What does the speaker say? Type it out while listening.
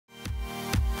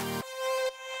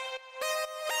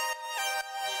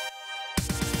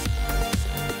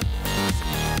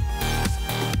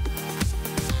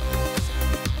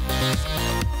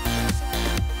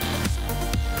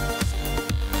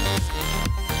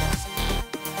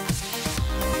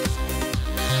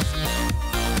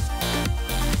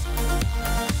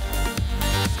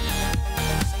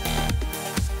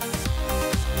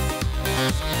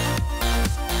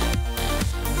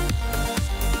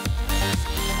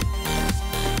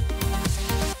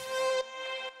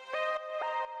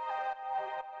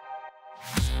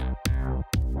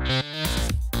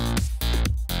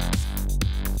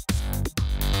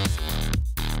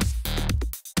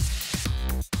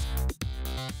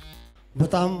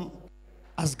በጣም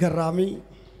አስገራሚ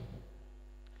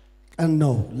ቀን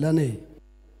ነው ለኔ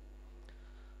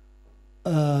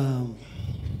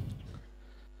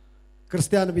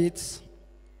ክርስቲያን ቤት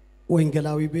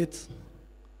ወንጌላዊ ቤት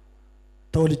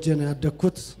ተወልጄ ነው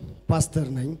ያደግኩት ፓስተር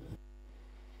ነኝ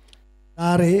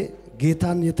ዛሬ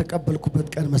ጌታን የተቀበልኩበት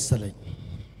ቀን መሰለኝ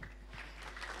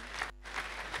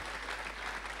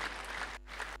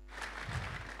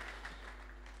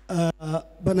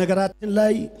በነገራችን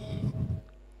ላይ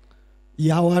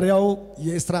የሐዋርያው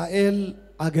የእስራኤል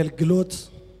አገልግሎት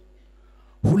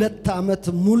 2 ዓመት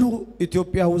ሙሉ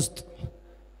ኢትዮጵያ ውስጥ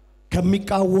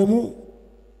ከሚቃወሙ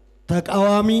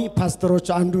ተቃዋሚ ፓስተሮች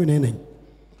አንዱ እኔ ነኝ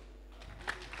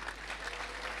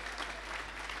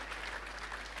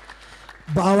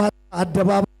በአዋሳ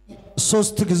አደባባይ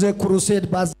 3 ጊዜ ክሩሴድ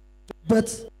ባዘበት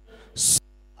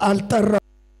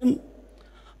አልጠራን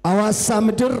አዋሳ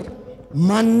ምድር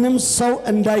ማንም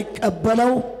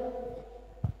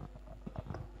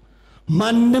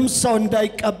ሰው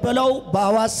እንዳይቀበለው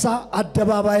በአዋሳ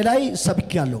አደባባይ ላይ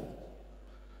ሰብኬያለሁ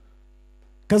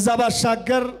ከዛ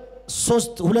ባሻገር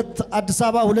 2 አዲስ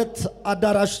አበባ 2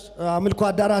 አዳራሽ አምልኮ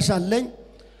አዳራሽ አለኝ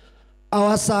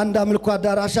አዋሳ አንድ አምልኮ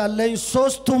አዳራሽ አለኝ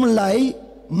ሶስቱም ላይ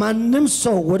ማንም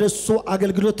ሰው ወደሱ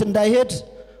አገልግሎት እንዳይሄድ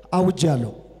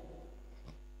አውጃለሁ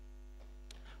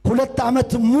 2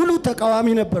 ዓመት ሙሉ ተቃዋሚ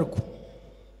ነበርኩ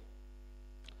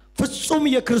ፍጹም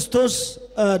የክርስቶስ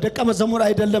ደቀ መዝሙር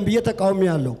አይደለም ብዬ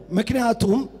ተቃውሚያለሁ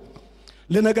ምክንያቱም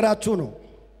ለነገራችሁ ነው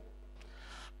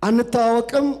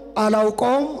አንተዋወቅም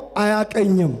አላውቀውም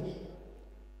አያቀኝም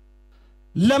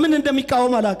ለምን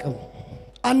እንደሚቃወም አላቀም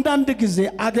አንዳንድ ጊዜ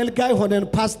አገልጋይ ሆነን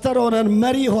ፓስተር ሆነን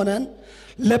መሪ ሆነን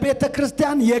ለቤተ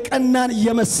ክርስቲያን የቀናን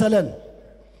እየመሰለን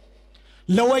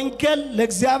ለወንጌል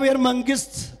ለእግዚአብሔር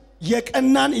መንግስት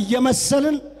የቀናን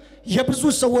እየመሰልን የብዙ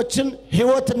ሰዎችን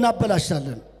ህይወት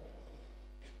እናበላሻለን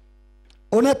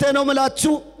እውነቴ ነው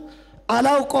ምላችሁ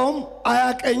አላውቀውም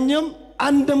አያቀኝም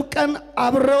አንድም ቀን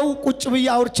አብረው ቁጭ ብዬ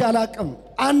አውርቼ አላቀም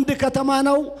አንድ ከተማ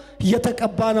ነው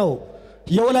የተቀባ ነው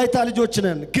የወላይታ ልጆች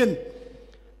ነን ግን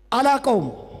አላቀውም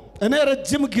እኔ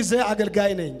ረጅም ጊዜ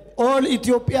አገልጋይ ነኝ ኦል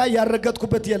ኢትዮጵያ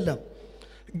ያረጋግጥኩበት የለም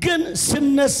ግን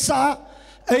ስነሳ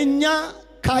እኛ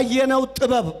ካየነው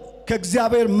ጥበብ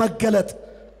ከእግዚአብሔር መገለጥ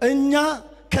እኛ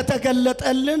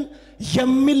ከተገለጠልን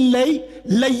የሚለይ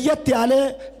ለየት ያለ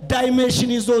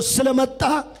ዳይሜንሽን ይዞ ስለመጣ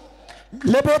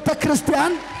ለቤተ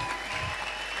ክርስቲያን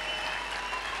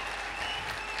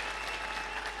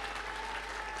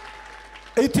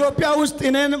ኢትዮጵያ ውስጥ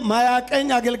እኔን ማያቀኝ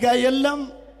አገልጋይ የለም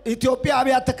ኢትዮጵያ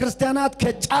አብያተ ክርስቲያናት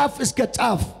ከጫፍ እስከ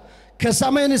ጫፍ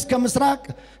ከሰሜን እስከ ምስራቅ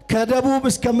ከደቡብ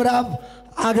እስከ ምዕራብ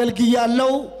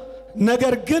አገልግያለሁ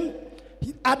ነገር ግን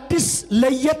አዲስ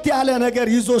ለየት ያለ ነገር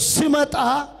ይዞ ሲመጣ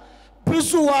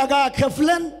ብዙ ዋጋ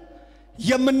ከፍለን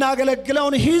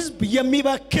የምናገለግለውን ህዝብ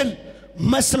የሚበክል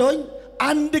መስሎኝ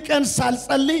አንድ ቀን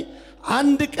ሳልጸልይ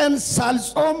አንድ ቀን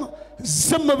ሳልጾም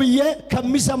ዝም ብዬ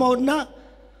ከሚሰማውና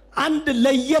አንድ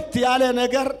ለየት ያለ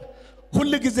ነገር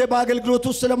ሁሉ ጊዜ በአገልግሎቱ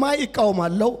ስለማይ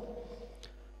ይቃወማለሁ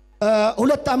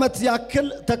 2 ዓመት ያክል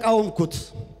ተቃወምኩት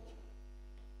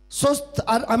 3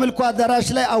 አምልኮ አዳራሽ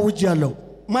ላይ አውጃለሁ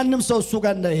ማንም ሰው እሱ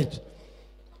ጋር እንዳይሄድ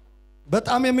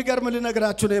በጣም የሚገርም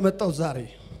ልነግራችሁ ነው የመጣው ዛሬ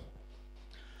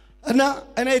እና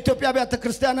እኔ ኢትዮጵያ ቤተ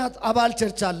ክርስቲያናት አባል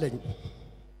ቸርች አለኝ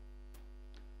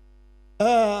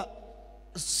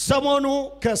ሰሞኑ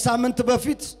ከሳምንት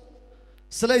በፊት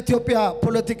ስለ ኢትዮጵያ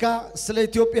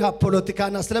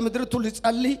ፖለቲካና ስለ ምድርቱ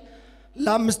ልጸልይ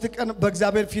ለ5 ቀን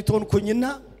በእግዚአብሔር ፊት ሆንኩኝና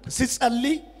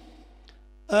ሲጸልይ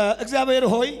እግዚአብሔር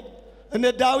ሆይ እነ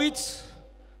ዳዊት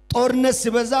ጦርነት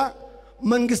ሲበዛ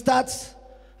መንግስታት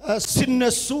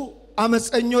ሲነሱ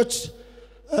አመፀኞች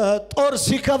ጦር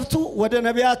ሲከፍቱ ወደ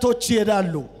ነቢያቶች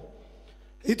ይሄዳሉ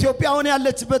ኢትዮጵያውን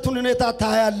ያለችበትን ሁኔታ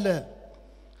ታያለ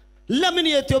ለምን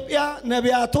የኢትዮጵያ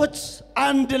ነቢያቶች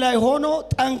አንድ ላይ ሆኖ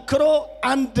ጠንክሮ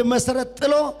አንድ መሰረት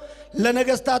ጥሎ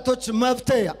ለነገስታቶች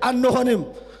መፍትሄ አንሆንም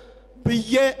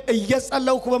ብዬ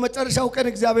እየጸለይኩ በመጨረሻው ቀን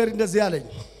እግዚአብሔር እንደዚህ አለኝ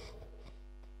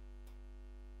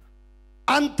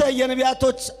አንተ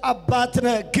የነቢያቶች አባት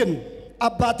ነህ ግን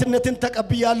አባትነትን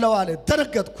ተቀብያለሁ አለ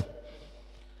ተረገጥኩ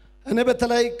እኔ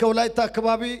በተለይ ከወላይታ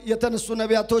አካባቢ የተነሱ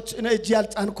ነቢያቶች እኔ እጅ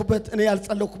ያልጫንኩበት እኔ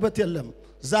ያልጸለይኩበት የለም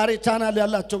ዛሬ ቻናል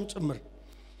ያላቸውም ጭምር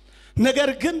ነገር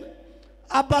ግን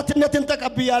አባትነትን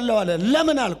ተቀብያለሁ አለ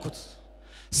ለምን አልኩት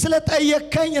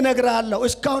ስለጠየከኝ እነግራለሁ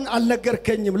እስካሁን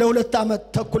አልነገርከኝም ለ2 ዓመት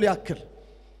ተኩል ያክል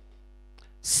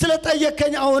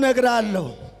ስለጠየከኝ አሁን እነግራለሁ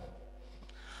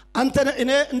አንተ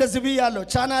እኔ እንደዚህ ብያለሁ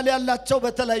ቻናል ያላቸው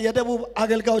በተለይ የደቡብ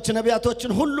አገልጋዮች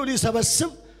ነቢያቶችን ሁሉ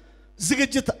ሊሰበስብ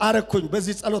ዝግጅት አረኩኝ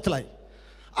በዚህ ጸሎት ላይ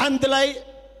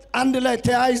አንድ ላይ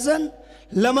ተያይዘን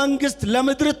ለመንግስት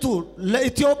ለምድርቱ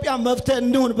ለኢትዮጵያ መፍትሄ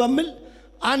እንሁን በሚል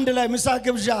አንድ ላይ ምሳ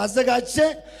ግብዣ አዘጋጅቼ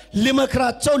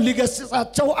ሊመክራቸው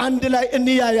ሊገስጻቸው አንድ ላይ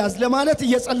እንያያዝ ለማለት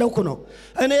እየጸለይኩ ነው።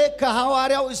 እኔ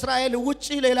ከሐዋርያው እስራኤል ውጪ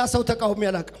ሌላ ሰው ተቃውሞ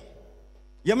ያላቀም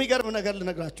የሚገርም ነገር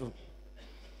ልነግራችሁ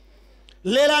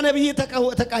ሌላ ነብይ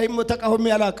ተቃውሞ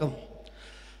ያላቀም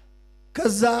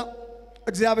ከዛ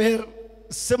እግዚአብሔር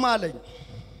ስም አለኝ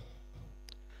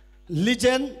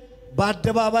ልጄን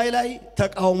በአደባባይ ላይ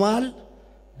ተቃውሟል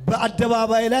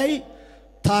በአደባባይ ላይ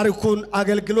ታሪኩን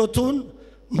አገልግሎቱን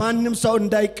ማንንም ሰው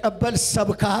እንዳይቀበል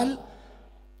ሰብካል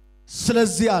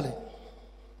ስለዚህ አለ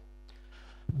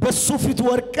በሱ ፊት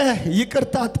ወርቀህ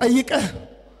ይቅርታ ጠይቀህ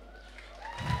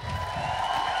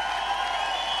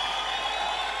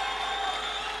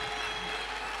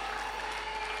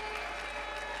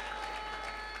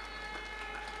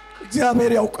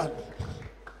እግዚአብሔር ያውቃል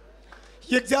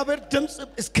የእግዚአብሔር ድምጽ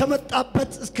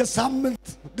እስከመጣበት እስከ ሳምንት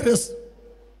ድረስ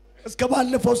እስከ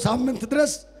ባለፈው ሳምንት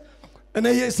ድረስ እኔ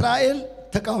የእስራኤል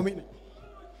ተቃዋሚ ነኝ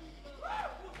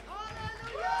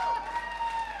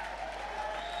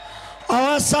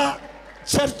አዋሳ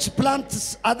ቸርች ፕላንትስ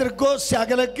አድርጎ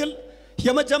ሲያገለግል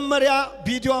የመጀመሪያ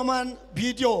ቪዲዮ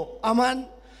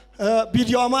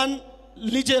አማን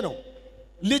ልጄ ነው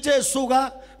ልጄ እሱ ጋር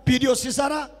ቪዲዮ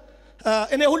ሲሰራ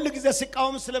እኔ ሁሉ ጊዜ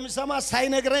ሲቃወም ስለሚሰማ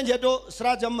ሳይነግረኝ ሄዶ ስራ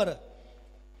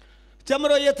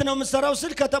ጀምሮ የት ነው የምሰራው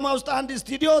ስል ከተማ ውስጥ አንድ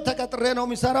ስቱዲዮ ተቀጥሬ ነው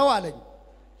የምሰራው አለኝ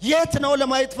የት ነው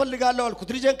ለማየት ፈልጋለሁ አልኩት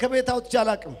ልጄን ከቤት አውጥቼ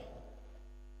አላቅም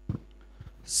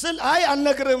ስል አይ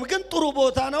አልነግርም ግን ጥሩ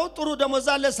ቦታ ነው ጥሩ ደሞዝ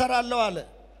አለ ሰራለሁ አለ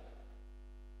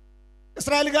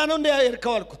እስራኤል ጋር ነው እንደ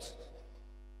ያርከው አልኩት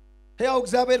ያው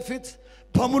እግዚአብሔር ፊት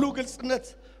በሙሉ ግልጽነት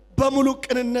በሙሉ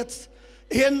ቅንነት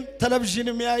ይሄን ቴሌቪዥን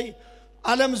የሚያይ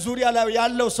ዓለም ዙሪያ ላይ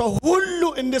ያለው ሰው ሁሉ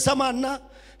እንድሰማና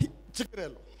ችግር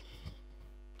የለው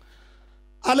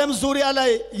ዓለም ዙሪያ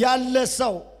ላይ ያለ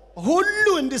ሰው ሁሉ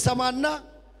እንድሰማና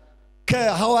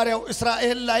ከሐዋርያው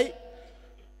እስራኤል ላይ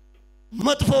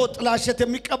መጥፎ ጥላሸት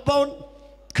የሚቀባውን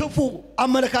ክፉ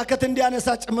አመለካከት እንዲያነሳ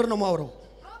ጭምር ነው ማውራው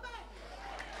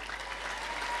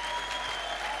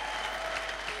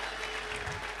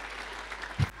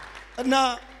እና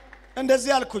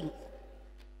እንደዚህ አልኩኝ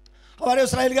ሐዋርያው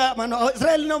እስራኤል ጋር ማነው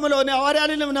እስራኤል ነው ማለት ነው ሐዋርያ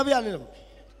አይደለም ነብይ አይደለም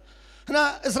እና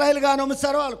እስራኤል ጋር ነው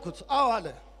የምትሰራው አልኩት አዎ አለ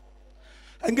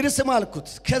እንግዲህ ስም አልኩት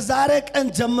ከዛሬ ቀን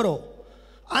ጀምሮ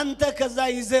አንተ ከዛ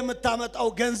ይዘህ የምታመጣው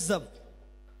ገንዘብ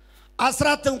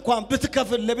አስራት እንኳን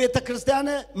ብትከፍል ለቤተ ክርስቲያን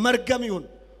መርገም ይሁን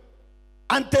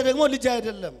አንተ ደግሞ ልጅ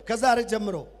አይደለም ከዛሬ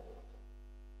ጀምሮ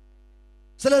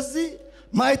ስለዚህ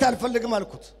ማየት አልፈልግም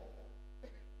አልኩት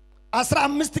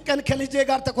 15 ቀን ከልጄ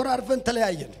ጋር ተኮራርፈን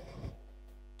ተለያየን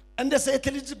እንደ ሴት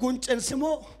ልጅ ጉንጭን ስሞ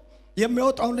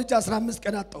የሚወጣውን ልጅ 15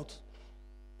 ቀን አጣሁት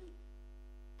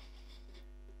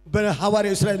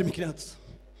በሐዋርያው እስራኤል ምክንያት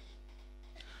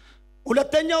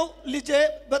ሁለተኛው ልጄ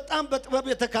በጣም በጥበብ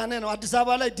የተካነ ነው አዲስ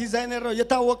አበባ ላይ ዲዛይነር ነው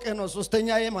የታወቀ ነው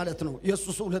ሶስተኛዬ ማለት ነው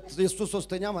ኢየሱስ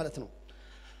ሶስተኛ ማለት ነው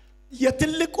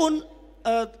የትልቁን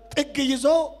ጥግ ይዞ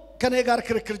ከኔ ጋር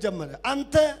ክርክር ጀመረ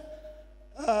አንተ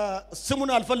ስሙን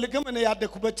አልፈልግም እኔ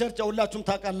ያደኩበት ቸርች ሁላችሁም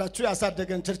ታውቃላችሁ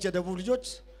ያሳደገን ቸርች የደቡብ ልጆች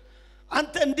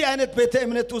አንተ እንዲህ አይነት ቤተ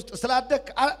እምነት ውስጥ ስላደክ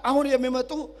አሁን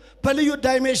የሚመጡ በልዩ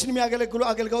ዳይሜንሽን የሚያገለግሉ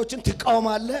አገልጋዮችን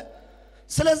ትቃወማለህ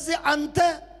ስለዚህ አንተ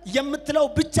የምትለው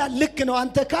ብቻ ልክ ነው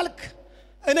አንተ ካልክ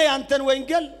እኔ አንተን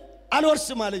ወንጌል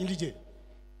አልወርስም አለኝ ልጄ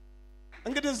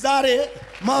እንግዲህ ዛሬ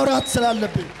ማውራት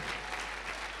ስላለብኝ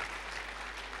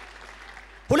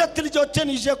ሁለት ልጆችን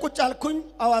ይዤ ቁጭ አልኩኝ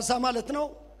አዋሳ ማለት ነው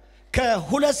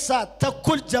ከ2 ሰዓት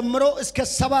ተኩል ጀምሮ እስከ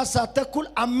 7 ሰዓት ተኩል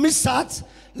 5 ሰዓት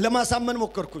ለማሳመን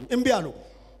ሞከርኩኝ እምቢ አሉ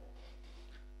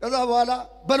ከዛ በኋላ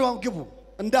በልዋም ግቡ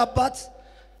እንደ አባት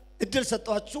እድል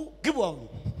ሰጣችሁ ግቡ አሁን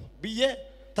ብዬ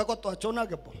ተቆጣቸውና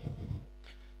ገባው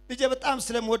ልጄ በጣም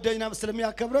ስለምወደኝና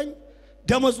ስለሚያከብረኝ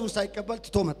ደሞዙን ሳይቀበል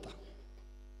ትቶ መጣ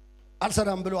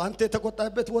አልሰራም ብሎ አንተ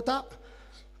የተቆጣበት ቦታ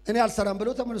እኔ አልሰራም ብሎ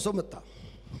ተመልሶ መጣ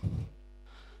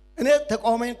እኔ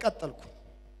ተቃውሞዬን ቀጠልኩ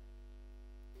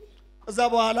እዛ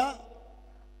በኋላ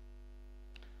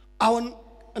አሁን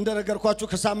እንደነገርኳችሁ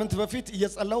ከሳምንት በፊት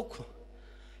እየጸለይኩ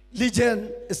ልጄን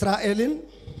እስራኤልን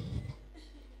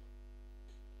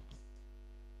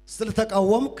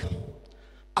ስለተቃወምክ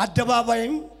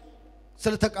አደባባይም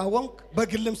ስለተቃወምክ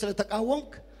በግልም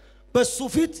ስለተቃወምክ በሱ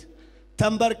ፊት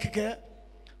ተንበርክከ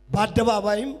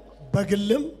በአደባባይም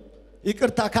በግልም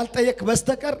ይቅርታ ካልጠየቅ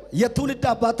በስተቀር የትውልድ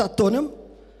አባት አትሆንም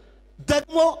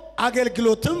ደግሞ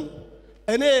አገልግሎትም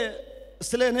እኔ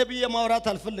ስለ ነብይ ማውራት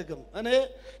አልፈልግም እኔ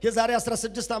የዛሬ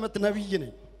 16 ዓመት ነብይ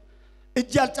ነኝ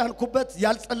እጅ ያልጫንኩበት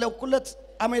ያልጸለይኩለት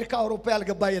አሜሪካ አውሮፓ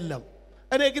ያልገባ የለም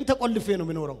እኔ ግን ተቆልፌ ነው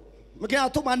ምኖረው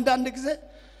ምክንያቱም አንዳንድ ጊዜ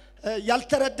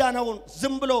ያልተረዳነውን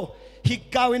ዝም ብሎ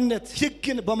ህጋዊነት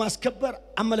ህግን በማስከበር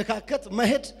አመለካከት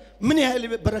መሄድ ምን ያህል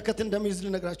በረከት እንደሚይዝ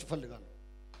ልነግራችሁ ፈልጋለሁ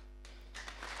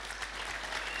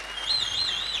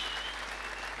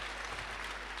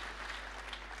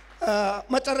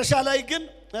መጨረሻ ላይ ግን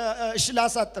እሺ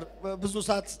ላሳጥር ብዙ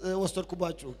ሰዓት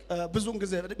ወስተርኩባችሁ ብዙን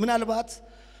ጊዜ ምናልባት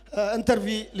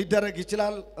ኢንተርቪው ሊደረግ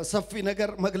ይችላል ሰፊ ነገር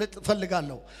መግለጥ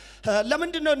ፈልጋለሁ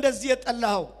ለምንድን ነው እንደዚህ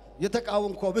የጠላው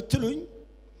የተቃወምከው ብትሉኝ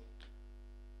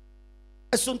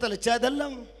እሱን ተለቻ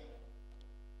አይደለም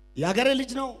ያገሬ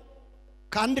ልጅ ነው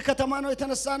ከአንድ ከተማ ነው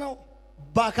የተነሳ ነው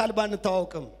በአካል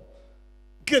ባንታወቅም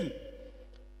ግን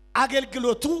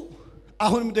አገልግሎቱ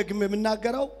አሁንም ደግሜ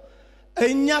የምናገረው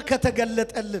እኛ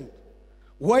ከተገለጠልን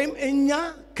ወይም እኛ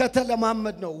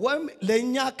ከተለማመድ ነው ወይም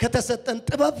ለኛ ከተሰጠን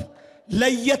ጥበብ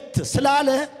ለየት ስላለ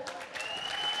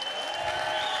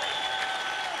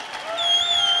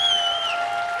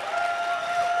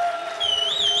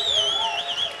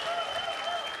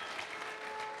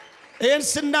ይሄን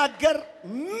ስናገር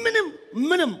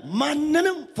ምንም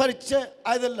ማንንም ፈርቼ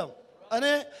አይደለም እኔ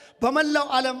በመላው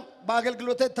ዓለም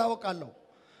በአገልግሎቴ ታወቃለሁ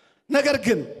ነገር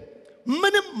ግን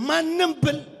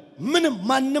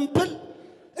ማንንም ብል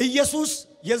ኢየሱስ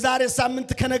የዛሬ ሳምንት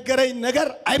ከነገረኝ ነገር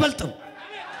አይበልጥም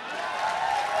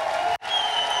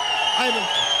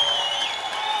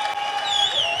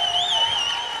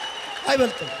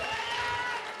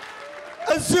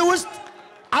እዚህ ውስጥ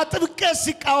አጥብቄ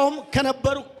ሲቃወም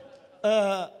ከነበሩ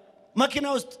መኪና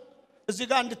ውስጥ እዚህ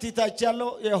ጋር እንድትይታች ያለው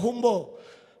የሁምቦ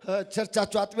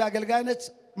ቸርቻቸው አጥቢያ አገልጋይ ነች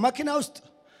መኪና ውስጥ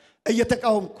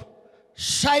እየተቃወምኩ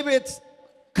ሻይ ቤት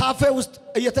ካፌ ውስጥ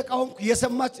እየተቃወምኩ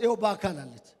የሰማች ይው ባካል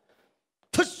አለች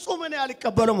ፍጹም እኔ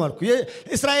አልቀበለው ማልኩ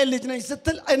የእስራኤል ልጅ ነኝ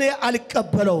ስትል እኔ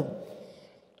አልቀበለው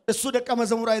እሱ ደቀ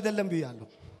መዝሙር አይደለም ብያለሁ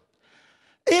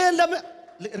ይሄ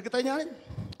እርግጠኛ ነኝ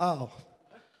አዎ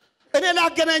እኔ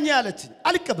ላገናኝ ያለች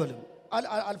አልቀበልም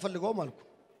አልፈልገውም አልኩ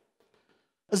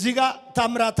እዚህ ጋር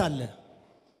ታምራት አለ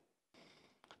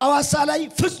አዋሳ ላይ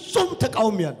ፍጹም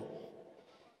ተቃውሚያለሁ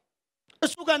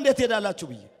እሱ ጋር እንዴት ሄዳላችሁ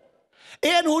ብዬ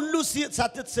ይሄን ሁሉ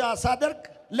ሳደርግ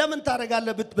ለምን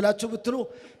ታረጋለህ ብትብላችሁ ብትሉ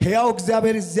ሕያው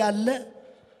እግዚአብሔር እዚህ አለ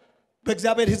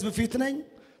በእግዚአብሔር ሕዝብ ፊት ነኝ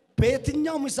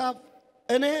በየትኛው ምሳፍ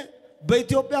እኔ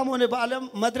በኢትዮጵያም ሆነ በዓለም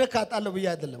መድረክ አጣለሁ ብዬ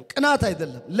አይደለም ቅናት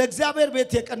አይደለም ለእግዚአብሔር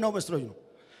ቤት የቀናው መስሎኝ ነው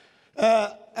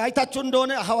አይታችሁ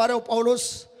እንደሆነ ሐዋርያው ጳውሎስ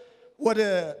ወደ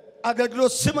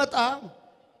አገልግሎት ሲመጣ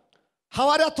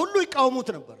ሐዋርያት ሁሉ ይቃወሙት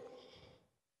ነበር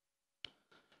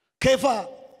ከይፋ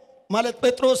ማለት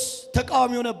ጴጥሮስ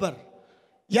ተቃዋሚው ነበር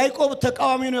ያዕቆብ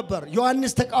ተቃዋሚው ነበር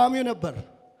ዮሐንስ ተቃዋሚው ነበር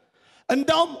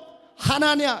እንዳውም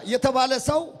ሐናንያ የተባለ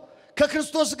ሰው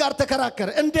ከክርስቶስ ጋር ተከራከረ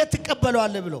እንዴት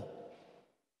ተቀበለዋለህ ብሎ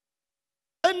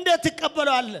እንዴት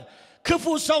ተቀበለዋለህ ክፉ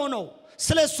ሰው ነው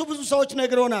ስለሱ ብዙ ሰዎች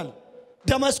ነግረውናል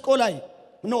ደማስቆ ላይ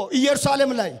ነው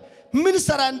ኢየሩሳሌም ላይ ምን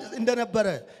ሰራ እንደነበረ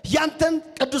ያንተን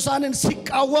ቅዱሳንን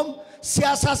ሲቃወም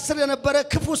ሲያሳስር የነበረ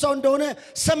ክፉ ሰው እንደሆነ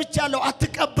ሰምቻለሁ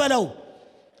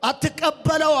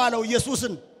አትቀበለው አለው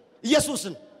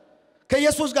ኢየሱስን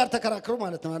ከኢየሱስ ጋር ተከራከሩ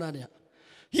ማለት ነው ሐናንያ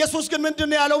ኢየሱስ ግን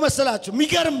ምንድነው ያለው መሰላችሁ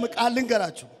ሚገርም ቃል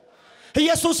ልንገራችሁ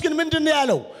ኢየሱስ ግን ምንድነው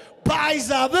ያለው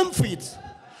በአይዛብም ፊት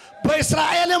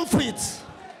በእስራኤልም ፊት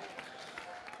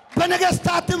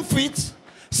በነገስታትም ፊት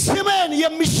ስሜን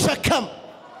የሚሸከም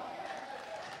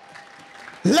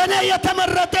ለኔ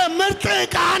የተመረጠ ምርጥ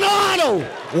ዕቃ ነው አለው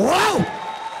ዋው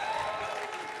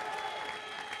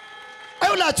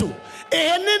አይውላችሁ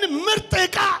ይሄንን ምርጥ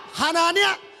ዕቃ ሐናንያ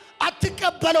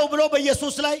አትቀበለው ብሎ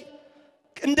በኢየሱስ ላይ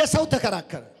እንደ ሰው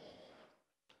ተከራከረ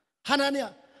ሐናንያ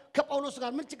ከጳውሎስ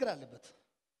ጋር ምን ችግር አለበት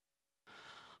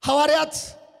ሐዋርያት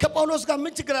ከጳውሎስ ጋር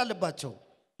ምን ችግር አለባቸው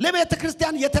ለቤተ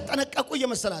ክርስቲያን የተጠነቀቁ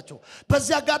እየመሰላቸው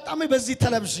በዚህ አጋጣሚ በዚህ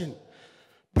ቴሌቪዥን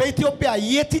በኢትዮጵያ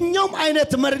የትኛውም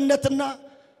አይነት መሪነትና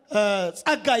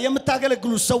ጸጋ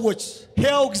የምታገለግሉ ሰዎች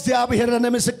ሕያው እግዚአብሔር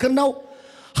ለምስክር ነው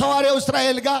ሐዋርያው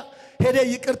እስራኤል ጋር ሄደ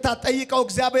ይቅርታ ጠይቀው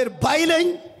እግዚአብሔር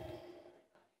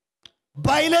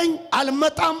ባይለኝ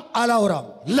አልመጣም አላውራም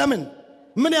ለምን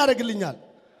ምን ያደርግልኛል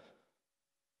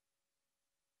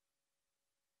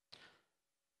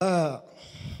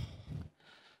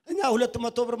እኛ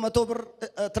 200 ብር 100 ብር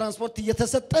ትራንስፖርት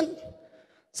እየተሰጠን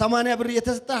 80 ብር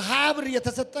እየተሰጠን 20 ብር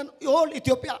እየተሰጠን ይሁን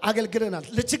ኢትዮጵያ አገልግለናል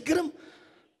ለችግርም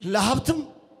ለሀብትም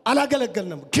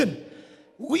አላገለገልንም ግን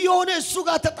የሆነ እሱ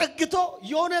ጋር ተጠግቶ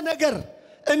የሆነ ነገር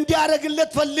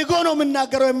እንዲያረግለት ፈልጎ ነው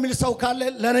ምናገረው የሚል ሰው ካለ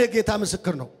ለኔ ጌታ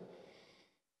ምስክር ነው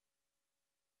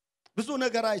ብዙ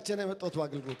ነገር አይቼ ነው የመጣሁት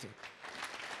አገልግሎት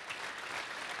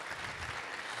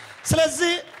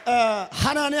ስለዚህ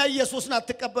ሐናንያ ኢየሱስን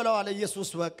አትቀበለው አለ ኢየሱስ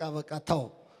በቃ ታው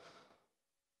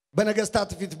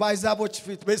በነገስታት ፊት በአይዛቦች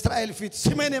ፊት በእስራኤል ፊት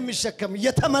ስሜን የሚሸከም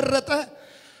የተመረጠ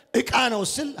ዕቃ ነው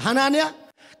ስል ሐናንያ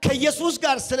ከኢየሱስ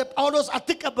ጋር ስለ ጳውሎስ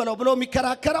አትቀበለው ብሎ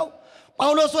የሚከራከረው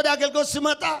ጳውሎስ ወደ አገልግሎት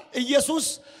ሲመጣ ኢየሱስ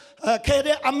ከሄደ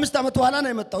 5 ዓመት በኋላ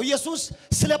ነው የመጣው ኢየሱስ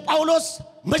ስለ ጳውሎስ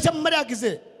መጀመሪያ ጊዜ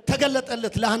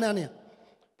ተገለጠለት ለሐናንያ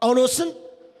ጳውሎስን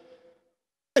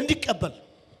እንዲቀበል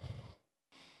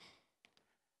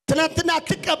ትናንትና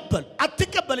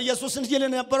አትቀበል ኢየሱስን ይል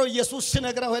የነበረው ኢየሱስ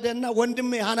ሲነግረው ሄደና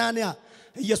ወንድሜ ሐናንያ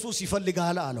ኢየሱስ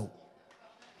ይፈልጋል አለው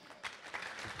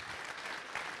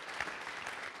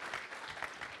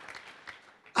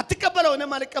አትቀበለው እኔ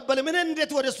ማልቀበልም እኔ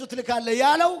እንዴት ወደሱ ትልካለህ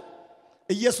ያለው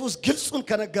ኢየሱስ ግልጹን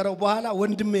ከነገረው በኋላ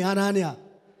ወንድሜ ሐናንያ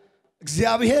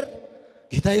እግዚአብሔር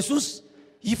ጌታ ኢየሱስ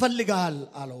ይፈልጋል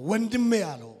አለው ወንድሜ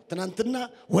አለው ትናንትና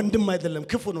ወንድም አይደለም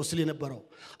ክፉ ነው ስለ ነበረው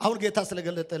አሁን ጌታ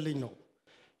ስለገለጠልኝ ነው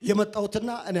የመጣውትና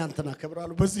እኔ አንተና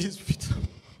ከብራሉ በዚህ ህዝብ ፊት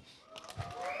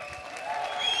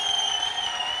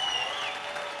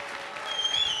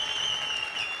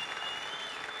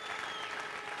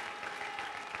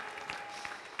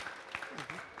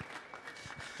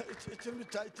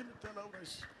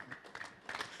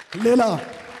ሌላ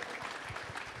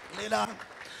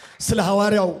ስለ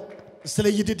ሐዋርያው ስለ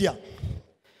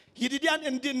ይዲዲያን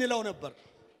እንድንለው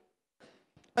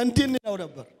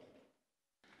ነበር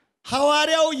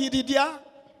ሐዋርያው ይዲዲያ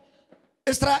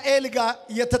እስራኤል ጋር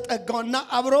የተጠጋውና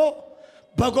አብሮ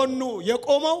በጎኑ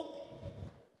የቆመው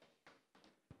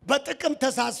በጥቅም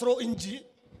ተሳስሮ እንጂ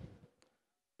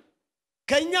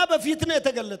ከኛ በፊት ነው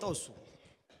የተገለጠው እሱ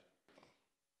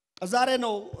ዛሬ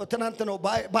ነው ትናንት ነው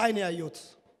በአይኔ ያየሁት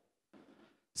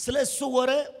ስለሱ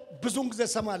ወሬ ብዙን ጊዜ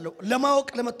ሰማለሁ ለማወቅ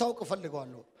ለመታወቅ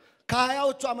ፈልጋለሁ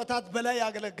ከ20ዎቹ ዓመታት በላይ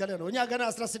ያገለገለ ነው እኛ ገና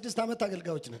 16 ዓመት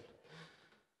አገልጋዮች ነን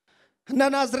እና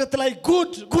ናዝሬት ላይ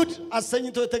ጉድ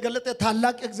አሰኝቶ የተገለጠ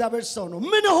ታላቅ እግዚአብሔር ሰው ነው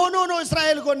ምን ሆኖ ነው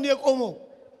እስራኤል ጎን የቆመው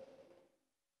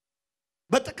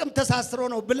በጥቅም ተሳስሮ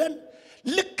ነው ብለን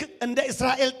ልክ እንደ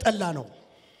እስራኤል ጠላ ነው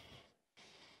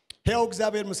ያው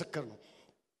እግዚአብሔር ምስክር ነው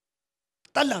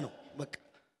ጠላ ነው በቃ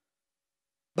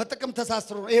በጥቅም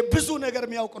ተሳስሮ ነው ይሄ ብዙ ነገር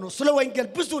የሚያውቅ ነው ስለ ወንጌል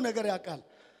ብዙ ነገር ያውቃል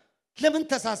ለምን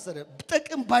ተሳሰረ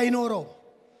ጥቅም ባይኖረው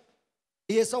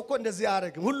ይሄ ሰው እኮ እንደዚህ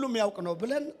ያደርግም ሁሉም ያውቅ ነው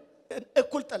ብለን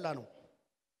እኩል ጠላ ነው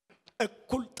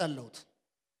እኩል ጠላውት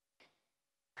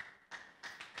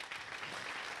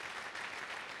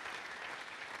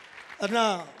እና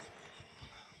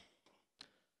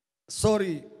ሶሪ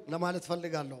ለማለት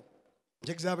ፈልጋለሁ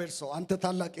የእግዚአብሔር ሰው አንተ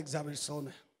ታላቅ የእግዚአብሔር ሰው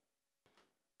ነህ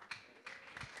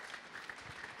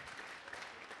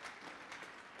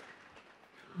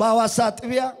በሐዋሳ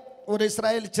ጥቢያ ወደ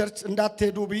እስራኤል ቸርች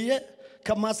እንዳትሄዱ ብዬ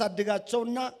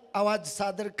ከማሳድጋቸውና አዋጅ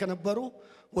ሳደርግ ከነበሩ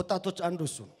ወጣቶች አንዱ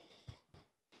እሱ ነው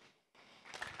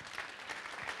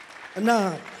እና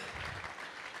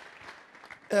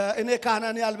እኔ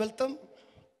ከሐናንያ አልበልጥም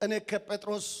እኔ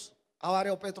ከጴጥሮስ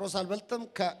ሐዋርያው ጴጥሮስ አልበልጥም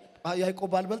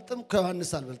ከያዕቆብ አልበልጥም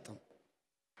ከዮሐንስ አልበልጥም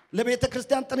ለቤተ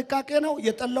ክርስቲያን ጥንቃቄ ነው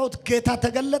የጠላውት ጌታ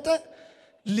ተገለጠ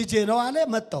ልጄ ነው አለ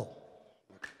መጣው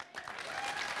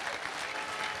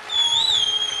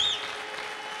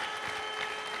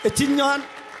እቺኛን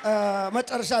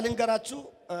መጨረሻ ልንገራችሁ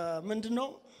ምንድነው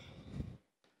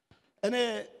እኔ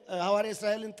ሐዋርያ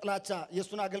እስራኤልን ጥላቻ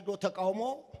የሱን አገልግሎት ተቃውሞ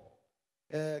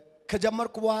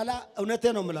ከጀመርኩ በኋላ እውነቴ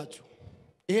ነው የምላችሁ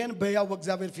ይሄን በያው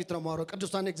በእግዚአብሔር ፊት ነው ማወራው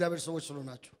ቅዱሳን የእግዚአብሔር ሰዎች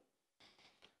ስለሆናችሁ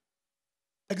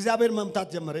እግዚአብሔር መምታት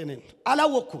ጀመረ እኔን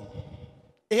አላወኩም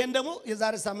ይሄን ደግሞ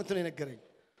የዛሬ ሳምንት ነው የነገረኝ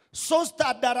 3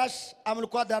 አዳራሽ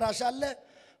አምልኮ አዳራሽ አለ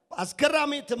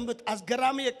አስገራሚ ትንብት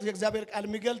አስገራሚ የእግዚአብሔር ቃል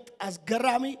የሚገልጥ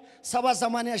አስገራሚ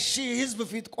 70-80 ሺህ ህዝብ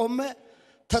ፊት ቆመ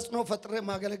ተጽኖ ፈጥሬ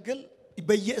ማገለግል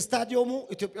በየስታዲየሙ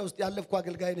ኢትዮጵያ ውስጥ ያለፍኩ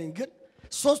አገልጋይ ነኝ ግን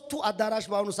 3ቱ አዳራሽ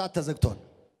በአሁኑ ሰዓት ተዘግቷል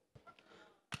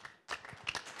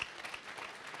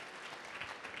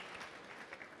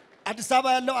አዲስ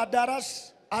አበባ ያለው አዳራሽ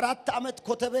 4 ዓመት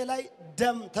ኮተቤ ላይ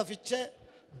ደም ተፍቼ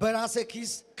በራሴ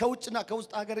ኪስ ከውጭና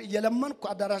ከውስጥ ሀገር እየለመንኩ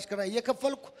አዳራሽ ከራይ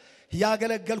እየከፈልኩ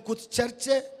ያገለገልኩት ቸርች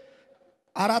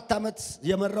 4 ዓመት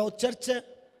የመራውት ቸርች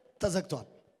ተዘግቷል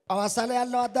ሐዋሳ ላይ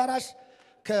ያለው አዳራሽ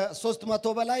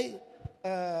ከ300 በላይ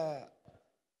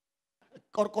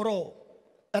ቆርቆሮ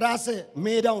ራሴ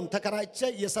ሜዳውን ተከራይቼ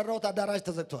የሰራውት አዳራሽ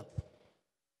ተዘግቷል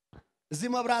እዚህ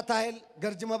መብራት ኃይል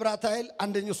ገርጂ መብራት ኃይል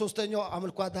አንደኛው ሶስተኛው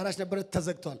አምልኮ አዳራሽ ነበር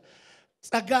ተዘግቷል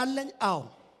ጸጋለኝ አው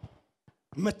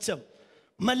መቸም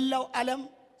መላው ዓለም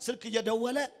ስልክ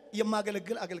እየደወለ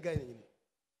የማገለግል አገልጋይ ነኝ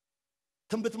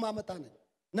ትንብት ማመጣ ነኝ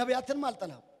ነቢያትን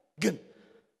ማልጠላም ግን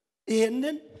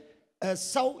ይሄንን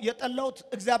ሰው የጠላውት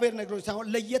እግዚአብሔር ነግሮኝ ሳይሆን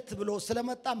ለየት ብሎ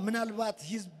ስለመጣ ምናልባት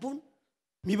ህዝቡን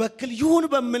ሚበክል ይሁን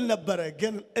በመል ነበር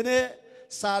ግን እኔ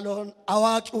ሳሎን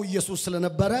አዋቂው ኢየሱስ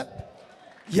ስለነበረ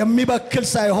የሚበክል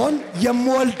ሳይሆን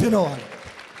የምወልድ ነው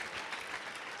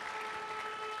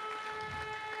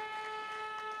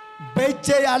በእጄ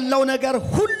ያለው ነገር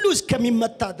ሁሉ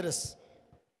እስከሚመታ ድረስ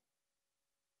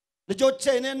ልጆቼ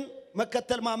እኔን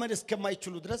መከተል ማመን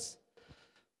እስከማይችሉ ድረስ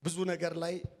ብዙ ነገር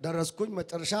ላይ ደረስኩኝ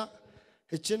መጨረሻ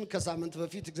እችን ከሳምንት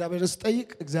በፊት እግዚአብሔርን ስጠይቅ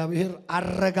እግዚአብሔር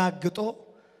አረጋግጦ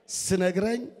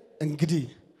ስነግረኝ እንግዲህ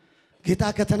ጌታ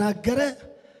ከተናገረ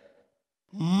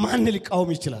ማን ሊቃወም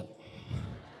ይችላል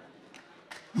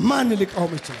ማን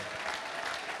ሊቃወም ይችላል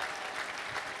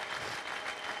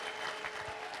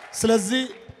ስለዚህ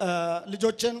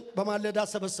ልጆችን በማለዳ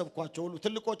ሰበሰብኳቸው ሁሉ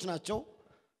ትልቆች ናቸው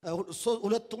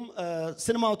ሁለቱም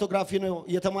ሲኒማቶግራፊ ነው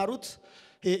የተማሩት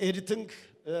ኤዲቲንግ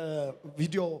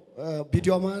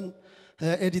ቪዲዮማን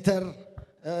ኤዲተር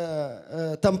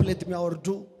ቴምፕሌት የሚያወርዱ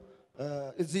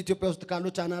እዚህ ኢትዮጵያ ውስጥ ካሉ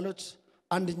ቻናሎች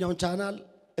አንደኛውን ቻናል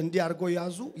እንዲያርጎ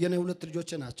ያዙ የኔ ሁለት ልጆች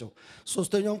ናቸው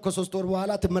ሶስተኛውም ከ3 ወር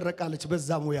በኋላ ትመረቃለች በዛ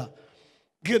ሙያ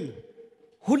ግን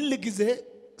ሁሉ ጊዜ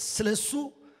ስለሱ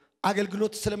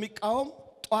አገልግሎት ስለሚቃወም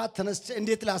ጧት ተነስቼ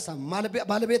እንዴት ላሳም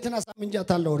ባለቤትን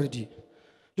አሳምንጃታለሁ ኦሬዲ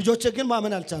ልጆቼ ግን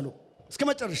ማመን አልቻሉ እስከ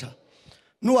መጨረሻ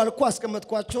ነው አልኩ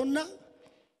አስቀመጥኳቸውና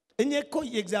እኔ እኮ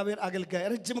የእግዚአብሔር አገልጋይ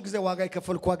ረጅም ጊዜ ዋጋ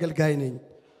የከፈልኩ አገልጋይ ነኝ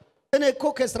እኔ እኮ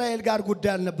ከእስራኤል ጋር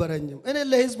ጉዳይ አልነበረኝም እኔ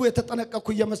ለህዝቡ የተጠነቀቅኩ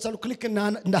እየመሰልኩ ልክ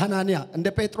እንደ ሐናንያ እንደ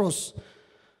ጴጥሮስ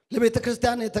ለቤተ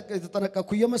ክርስቲያን የተጠነቀቅኩ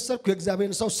እየመሰልኩ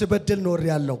የእግዚአብሔርን ሰው ስበድል ኖር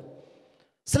ያለው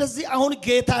ስለዚህ አሁን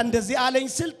ጌታ እንደዚህ አለኝ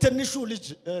ስል ትንሹ ልጅ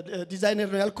ዲዛይነር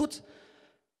ነው ያልኩት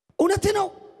እውነቴ ነው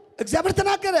እግዚአብሔር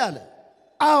ተናገረ ያለ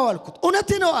አዎ አልኩት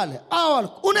እውነቴ ነው አለ አዎ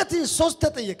አልኩ እውነቴ ሶስት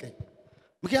ተጠየቀኝ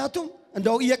ምክንያቱም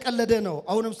እንደው እየቀለደ ነው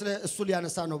አሁንም ስለ እሱ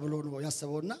ሊያነሳ ነው ብሎ ነው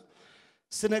ያሰበውና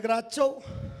ስነግራቸው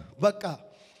በቃ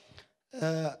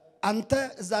አንተ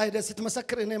እዛ ሄደ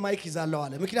ስትመሰክር እኔ ማይክ ይዛለሁ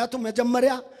አለ ምክንያቱም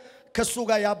መጀመሪያ ከሱ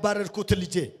ጋር ያባረርኩት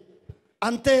ልጄ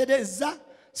አንተ ሄደ እዛ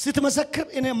ስትመሰክር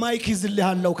እኔ ማይክ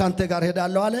ይዝልሃለሁ ካንተ ጋር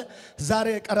ሄዳለሁ አለ ዛሬ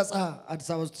ቀረጻ አዲስ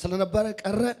አበባ ውስጥ ስለነበረ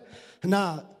ቀረ እና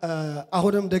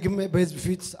አሁንም ደግሜ በህዝብ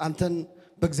ፊት አንተን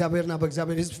በእግዚአብሔርና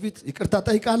በእግዚአብሔር ህዝብ ፊት ይቅርታ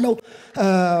ጠይቃለሁ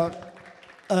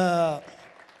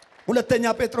ሁለተኛ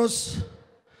ጴጥሮስ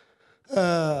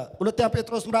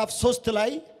ምዕራፍ 3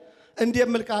 ላይ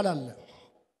እንደምል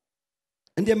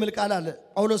ቃል አለ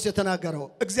ጳውሎስ የተናገረው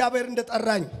እግዚአብሔር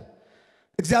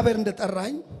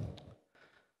እንደጠራኝ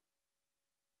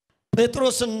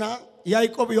ጴጥሮስና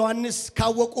ያዕቆብ ዮሐንስ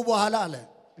ካወቁ በኋላ አለ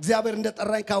እግዚአብሔር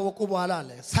እንደጠራኝ ካወቁ በኋላ አለ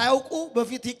ሳይውቁ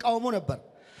በፊት ይቃወሙ ነበር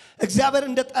እግዚአብሔር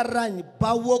እንደጠራኝ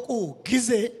ባወቁ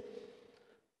ጊዜ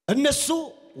እነሱ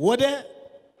ወደ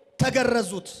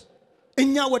ተገረዙት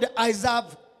እኛ ወደ አይዛብ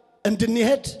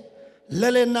እንድንሄድ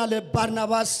ለሌና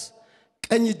ለባርናባስ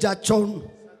ቀኝ እጃቸውን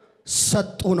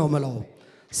ሰጡ ነው ማለት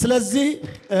ስለዚህ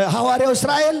ሐዋርያው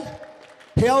እስራኤል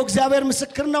ያው እግዚአብሔር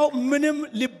ምስክር ነው ምንም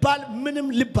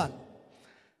ሊባል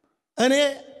እኔ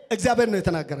እግዚአብሔር ነው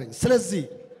የተናገረኝ ስለዚህ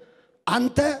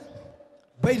አንተ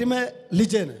በእድሜ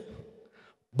ልጅ ነህ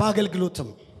በአገልግሎትም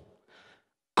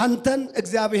አንተን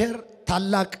እግዚአብሔር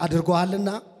ታላቅ አድርጎሃልና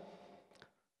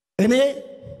እኔ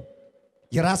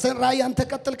የራስን ራእይ አንተ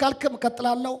ቀጥል ካልከም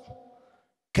ቀጥላለሁ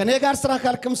ከኔ ጋር ስራ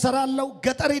ካልከም ሰራለሁ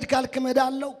ገጠር ሂድ ካልከም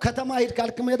ሄዳለሁ ከተማ ሂድ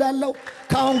ካልከም ሄዳለሁ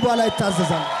ካሁን በኋላ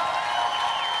ይታዘዛል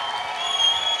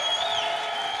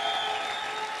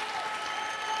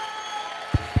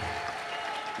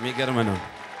ሚገርም ነው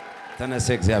ተነስ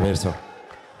እግዚአብሔር ሰው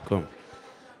ቆም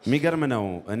ሚገርም ነው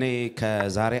እኔ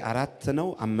ከዛሬ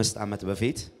 5 ዓመት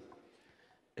በፊት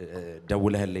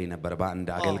ደውለህልኝ ነበር በአንድ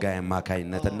አገልጋይ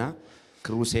ማካይነትና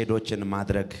ክሩሴዶችን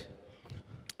ማድረግ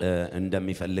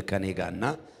እንደሚፈልግ ከኔ ጋርና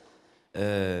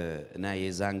እና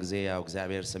የዛን ጊዜ ያው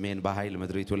እግዚአብሔር ስሜን በኃይል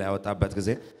ምድሪቱ ላይ ያወጣበት ጊዜ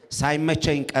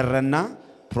ሳይመቸኝ ቀረና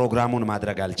ፕሮግራሙን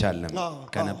ማድረግ አልቻለም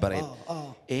ከነበረ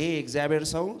ይሄ እግዚአብሔር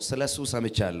ሰው ስለሱ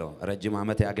ሰምቻለሁ ረጅም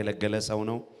ዓመት ያገለገለ ሰው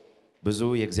ነው ብዙ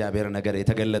የእግዚአብሔር ነገር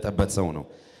የተገለጠበት ሰው ነው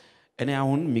እኔ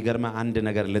አሁን የሚገርም አንድ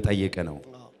ነገር ልጠይቅ ነው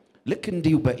ልክ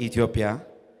እንዲሁ በኢትዮጵያ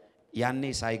ያኔ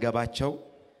ሳይገባቸው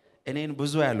እኔን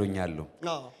ብዙ ያሉኛሉ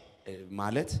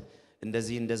ማለት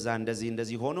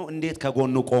እንደዚህ ሆኖ እንዴት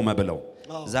ከጎኑ ቆመ ብለው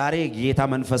ዛሬ ጌታ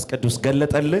መንፈስ ቅዱስ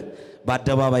ገለጠልህ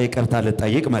በአደባባይ ይቅርታ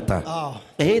ልጠይቅ መጣ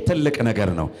ይሄ ትልቅ ነገር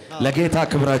ነው ለጌታ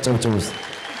ክብር አጨብጭቡስ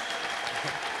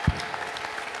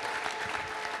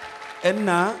እና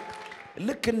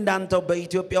ልክ እንዳንተው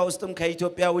በኢትዮጵያ ውስጥም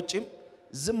ከኢትዮጵያ ውጪም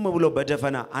ዝም ብሎ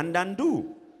በደፈና አንዳንዱ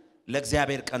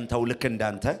ለእግዚአብሔር ቀንተው ልክ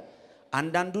እንዳንተ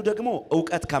አንዳንዱ ደግሞ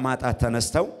ዕውቀት ከማጣት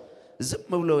ተነስተው ዝም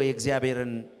ብሎ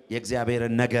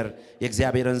የእግዚአብሔርን ነገር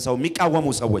የእግዚአብሔርን ሰው የሚቃወሙ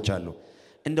ሰዎች አሉ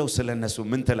እንደው ስለነሱ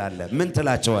ምን ትላለህ ምን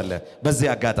ትላቸዋለህ በዚህ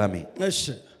አጋጣሚ እሺ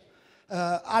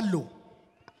አሉ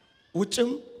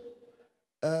ውጭም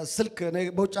ስልክ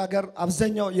በውጭ ሀገር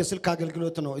አብዛኛው የስልክ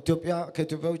አገልግሎት ነው ኢትዮጵያ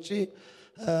ከኢትዮጵያ ውጪ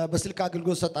በስልክ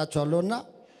አገልግሎት ሰጣቸዋለሁና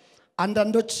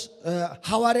አንዳንዶች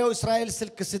ሐዋርያው እስራኤል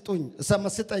ስልክ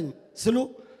ስጠኝ ስሉ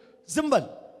ዝም በል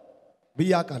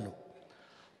ብያቃለሁ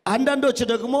አንዳንዶች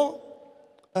ደግሞ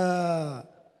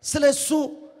ስለሱ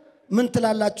ምን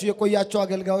ትላላችሁ የቆያችሁ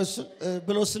አገልጋዮች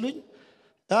ብሎ ስሉኝ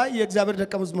የእግዚአብሔር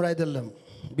ደቀ መዝሙር አይደለም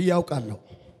ብያውቃለሁ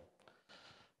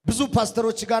ብዙ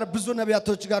ፓስተሮች ጋር ብዙ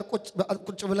ነቢያቶች ጋር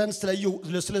ቁጭ ብለን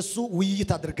ስለሱ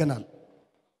ውይይት አድርገናል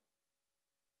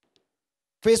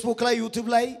ፌስቡክ ላይ ዩቲዩብ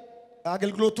ላይ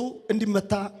አገልግሎቱ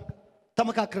እንዲመታ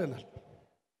ተመካክረናል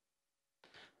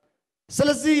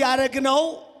ስለዚህ ያረግነው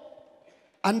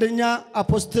አንደኛ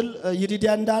አፖስቶል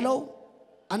ይዲዲያ እንዳለው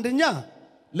አንደኛ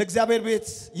ለእግዚአብሔር ቤት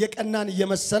የቀናን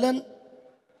እየመሰለን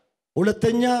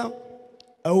ሁለተኛ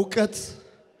ዕውቀት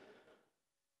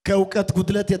ከዕውቀት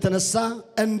ጉድለት የተነሳ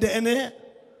እንደ እኔ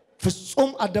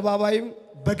ፍጹም አደባባይ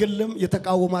በግልም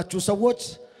የተቃወማችሁ ሰዎች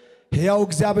ሕያው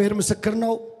እግዚአብሔር ምስክር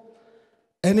ነው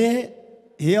እኔ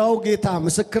ሕያው ጌታ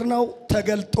ምስክር ነው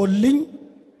ተገልጦልኝ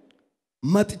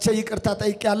መጥቼ ይቅርታ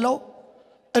ጠይቄያለሁ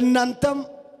እናንተም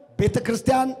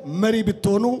ቤተክርስቲያን መሪ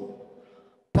ብትሆኑ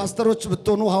ፓስተሮች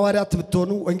ብትሆኑ ሐዋርያት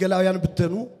ብትሆኑ ወንጌላውያን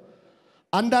ብትሆኑ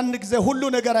አንዳንድ ጊዜ ሁሉ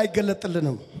ነገር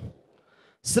አይገለጥልንም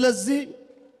ስለዚህ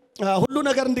ሁሉ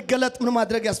ነገር እንዲገለጥ ምን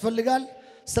ማድረግ ያስፈልጋል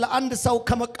ስለ አንድ ሰው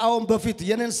ከመቃወም በፊት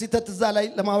የነን ሲተት እዛ ላይ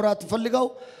ለማውራት ፈልገው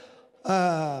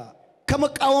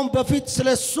ከመቃወም በፊት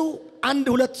ስለሱ 1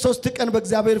 2 3 ቀን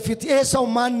በእግዚአብሔር ፊት ይሄ ሰው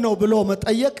ማን ነው ብሎ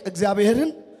መጠየቅ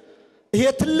እግዚአብሔርን ይሄ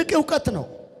ትልቅ ዕውቀት ነው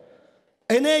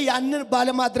እኔ ያንን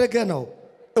ባለማድረግ ነው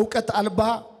ዕውቀት አልባ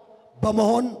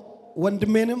በመሆን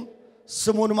ወንድሜንም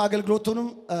ስሙንም አገልግሎቱንም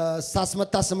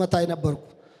ሳስመታ ይነበርኩ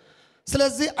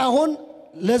ስለዚህ አሁን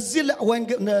ለዚህ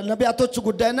ነቢያቶች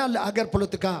ጉዳይና ለአገር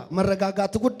ፖለቲካ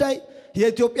መረጋጋት ጉዳይ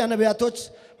የኢትዮጵያ ነቢያቶች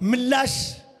ምላሽ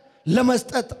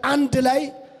ለመስጠት አንድ ላይ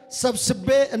ሰብስቤ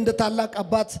እንደ ታላቅ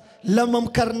አባት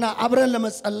ለመምከርና አብረን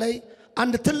ለመጸለይ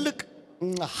አንድ ትልቅ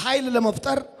ኃይል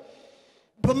ለመፍጠር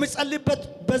በመጸልይበት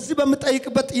በዚህ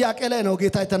በመጠይቅበት ጥያቄ ላይ ነው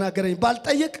ጌታ የተናገረኝ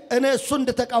ባልጠይቅ እኔ እሱ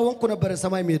እንደተቃወምኩ ነበር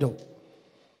ሰማይ ሄደው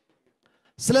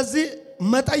ስለዚህ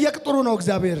መጠየቅ ጥሩ ነው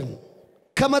እግዚአብሔርን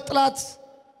ከመጥላት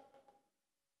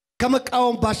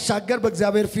ከመቃወም ባሻገር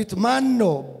በእግዚአብሔር ፊት ማን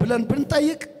ነው ብለን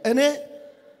ብንጠይቅ እኔ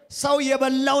ሰው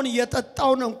የበላውን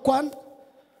የጠጣውን እንኳን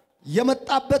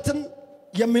የመጣበትን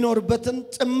የሚኖርበትን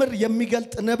ጭምር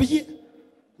የሚገልጥ ነብይ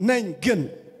ነኝ ግን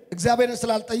እግዚአብሔርን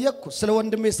ስላልጠየቅኩ ስለ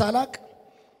ወንድሜ ሳላቅ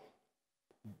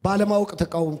ባለማወቅ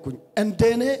ተቃወምኩኝ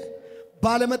እንደኔ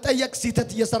ባለመጠየቅ ሲተት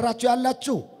እየሰራችሁ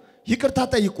ያላችሁ ይቅርታ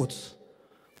ጠይቁት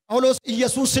ጳውሎስ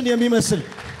ኢየሱስን የሚመስል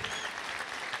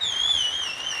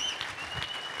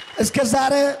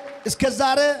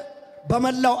እስከዛሬ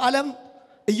በመላው ዓለም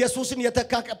ኢየሱስን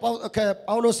የተካከ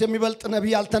ጳውሎስ የሚበልጥ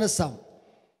ነብይ አልተነሳም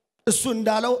እሱ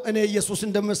እንዳለው እኔ ኢየሱስ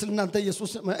እንደመስል እናንተ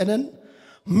ኢየሱስ እነን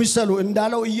ምሰሉ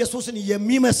እንዳለው ኢየሱስን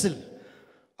የሚመስል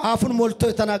አፉን ሞልቶ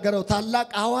የተናገረው ታላቅ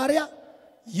ሐዋርያ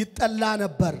ይጠላ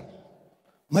ነበር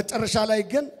መጨረሻ ላይ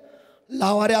ግን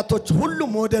ለሐዋርያቶች ሁሉ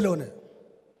ሞዴል ሆነ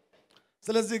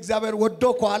ስለዚህ እግዚአብሔር ወዶ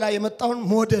ኋላ የመጣውን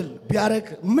ሞዴል ቢያረግ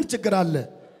ምን ችግር አለ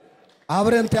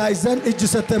አብረን ተያይዘን እጅ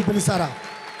ሰተን ብንሰራ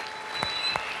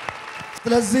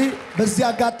ስለዚህ በዚህ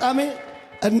አጋጣሚ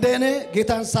እንደኔ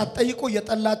ጌታን ሳትጠይቁ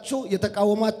የጠላችሁ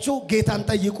የተቃወማችሁ ጌታን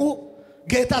ጠይቁ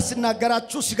ጌታ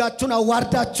ሲናገራችሁ ስጋችሁን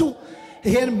አዋርዳችሁ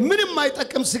ይሄን ምንም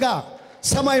አይጠቅም ስጋ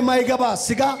ሰማይ ማይገባ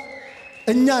ስጋ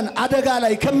እኛን አደጋ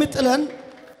ላይ ከመጥለን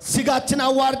ስጋችን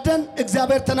አዋርደን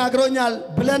እግዚአብሔር ተናግሮኛል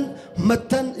ብለን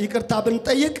መተን ይቅርታ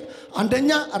ብንጠይቅ አንደኛ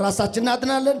ራሳችንን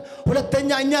አድናለን ሁለተኛ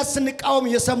እኛ ስንቃወም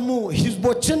የሰሙ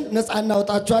ህዝቦችን ነፃ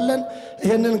እናወጣቸዋለን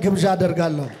ይሄንን ግብዣ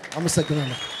አደርጋለሁ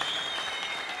አመሰግናለሁ